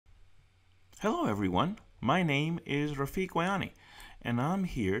Hello everyone, my name is Rafiq Wayani and I'm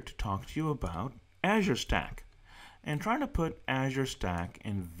here to talk to you about Azure Stack and trying to put Azure Stack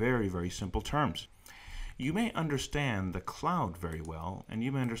in very simple terms. You may understand the cloud very well, and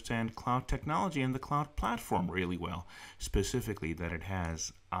you may understand cloud technology and the cloud platform really well, specifically that it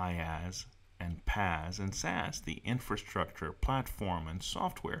has IaaS and PaaS and SaaS, the infrastructure, platform, and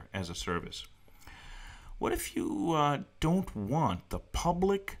software as a service. What if you don't want the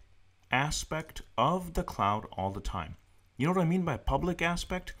public aspect of the cloud all the time? You know what I mean by public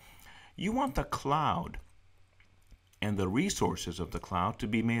aspect? You want the cloud and the resources of the cloud to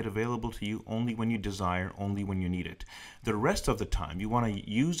be made available to you only when you desire, only when you need it. The rest of the time, you want to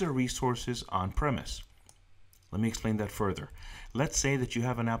use the resources on premise. Let me explain that further. Let's say that you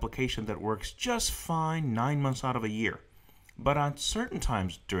have an application that works just fine 9 months out of a year. But on certain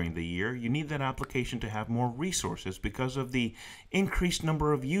times during the year, you need that application to have more resources because of the increased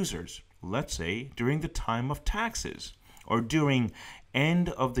number of users. Let's say during the time of taxes or during end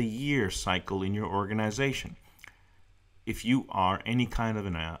of the year cycle in your organization. If you are any kind of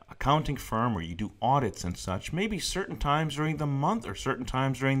an accounting firm or you do audits and such, maybe certain times during the month or certain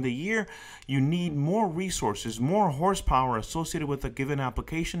times during the year, you need more resources, more horsepower associated with a given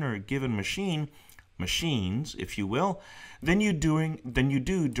application or a given machines, if you will, than you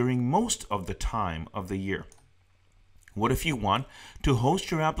do during most of the time of the year. What if you want to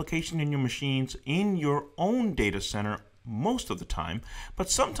host your application and your machines in your own data center most of the time, but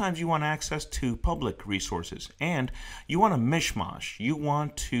sometimes you want access to public resources and you want a mishmash. You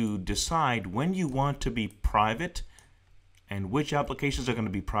want to decide when you want to be private and which applications are going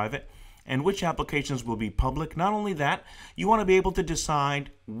to be private and which applications will be public. Not only that, you want to be able to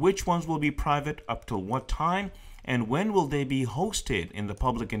decide which ones will be private up to what time and when will they be hosted in the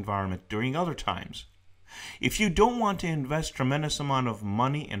public environment during other times. If you don't want to invest tremendous amount of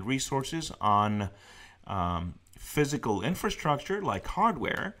money and resources on physical infrastructure like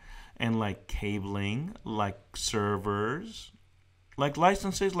hardware and like cabling, like servers, like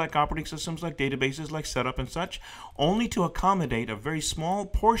licenses, like operating systems, like databases, like setup and such, only to accommodate a very small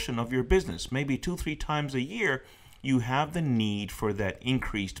portion of your business, maybe 2-3 times a year, you have the need for that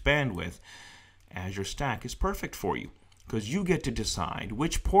increased bandwidth. Azure Stack is perfect for you because you get to decide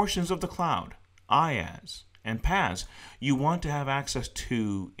which portions of the cloud, IaaS and PaaS, you want to have access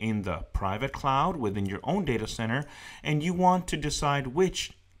to in the private cloud within your own data center, and you want to decide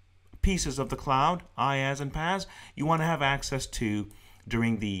which pieces of the cloud, IaaS and PaaS, you want to have access to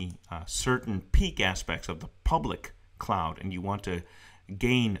during the certain peak aspects of the public cloud, and you want to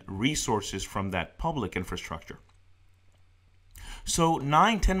gain resources from that public infrastructure. So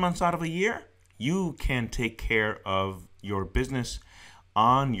 9-10 months out of a year, you can take care of your business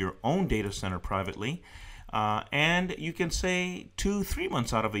on your own data center privately, and you can say 2-3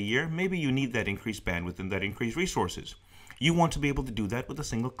 months out of a year, maybe you need that increased bandwidth and that increased resources. You want to be able to do that with a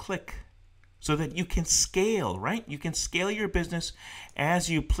single click so that you can scale, right? You can scale your business as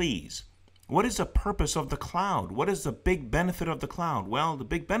you please. What is the purpose of the cloud? What is the big benefit of the cloud? Well, the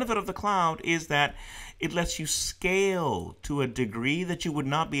big benefit of the cloud is that it lets you scale to a degree that you would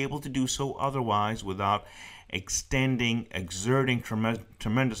not be able to do so otherwise without exerting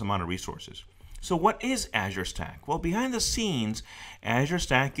tremendous amount of resources. So what is Azure Stack? Well, behind the scenes, Azure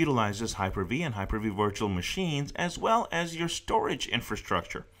Stack utilizes Hyper-V and Hyper-V virtual machines as well as your storage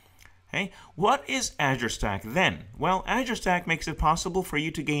infrastructure. Okay? What is Azure Stack then? Well, Azure Stack makes it possible for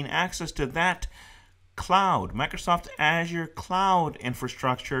you to gain access to that cloud, Microsoft Azure cloud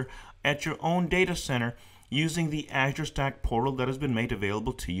infrastructure at your own data center using the Azure Stack portal that has been made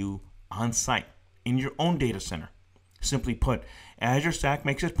available to you on site in your own data center. Simply put, Azure Stack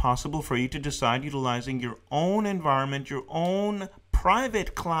makes it possible for you to decide, utilizing your own environment, your own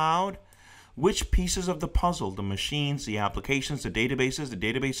private cloud, which pieces of the puzzle, the machines, the applications, the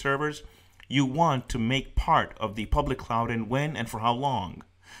database servers, you want to make part of the public cloud and when and for how long,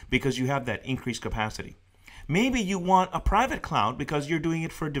 because you have that increased capacity. Maybe you want a private cloud because you're doing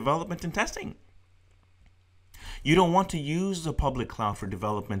it for development and testing. You don't want to use the public cloud for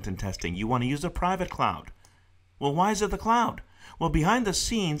development and testing. You want to use a private cloud. Well, why is it the cloud? Well, behind the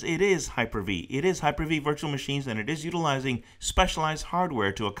scenes, it is Hyper-V. It is Hyper-V virtual machines, and it is utilizing specialized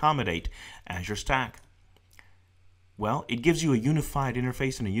hardware to accommodate Azure Stack. Well, it gives you a unified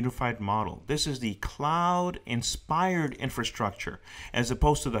interface and a unified model. This is the cloud-inspired infrastructure as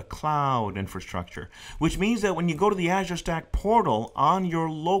opposed to the cloud infrastructure, which means that when you go to the Azure Stack portal on your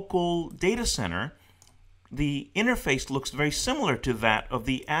local data center, the interface looks very similar to that of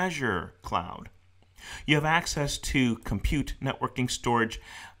the Azure cloud. You have access to compute, networking, storage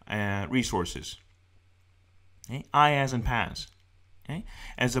resources, okay? IaaS and PaaS. okay,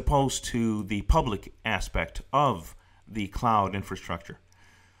 as opposed to the public aspect of the cloud infrastructure.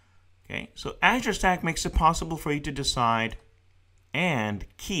 Okay, so Azure Stack makes it possible for you to decide and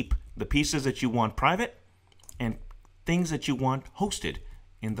keep the pieces that you want private and things that you want hosted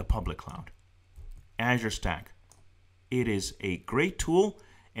in the public cloud. Azure Stack. It is a great tool,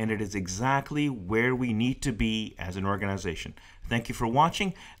 and it is exactly where we need to be as an organization. Thank you for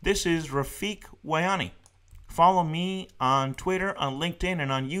watching. This is Rafiq Wayani. Follow me on Twitter, on LinkedIn,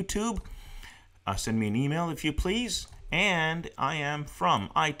 and on YouTube. Send me an email if you please. And I am from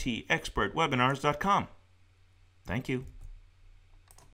itexpertwebinars.com. Thank you.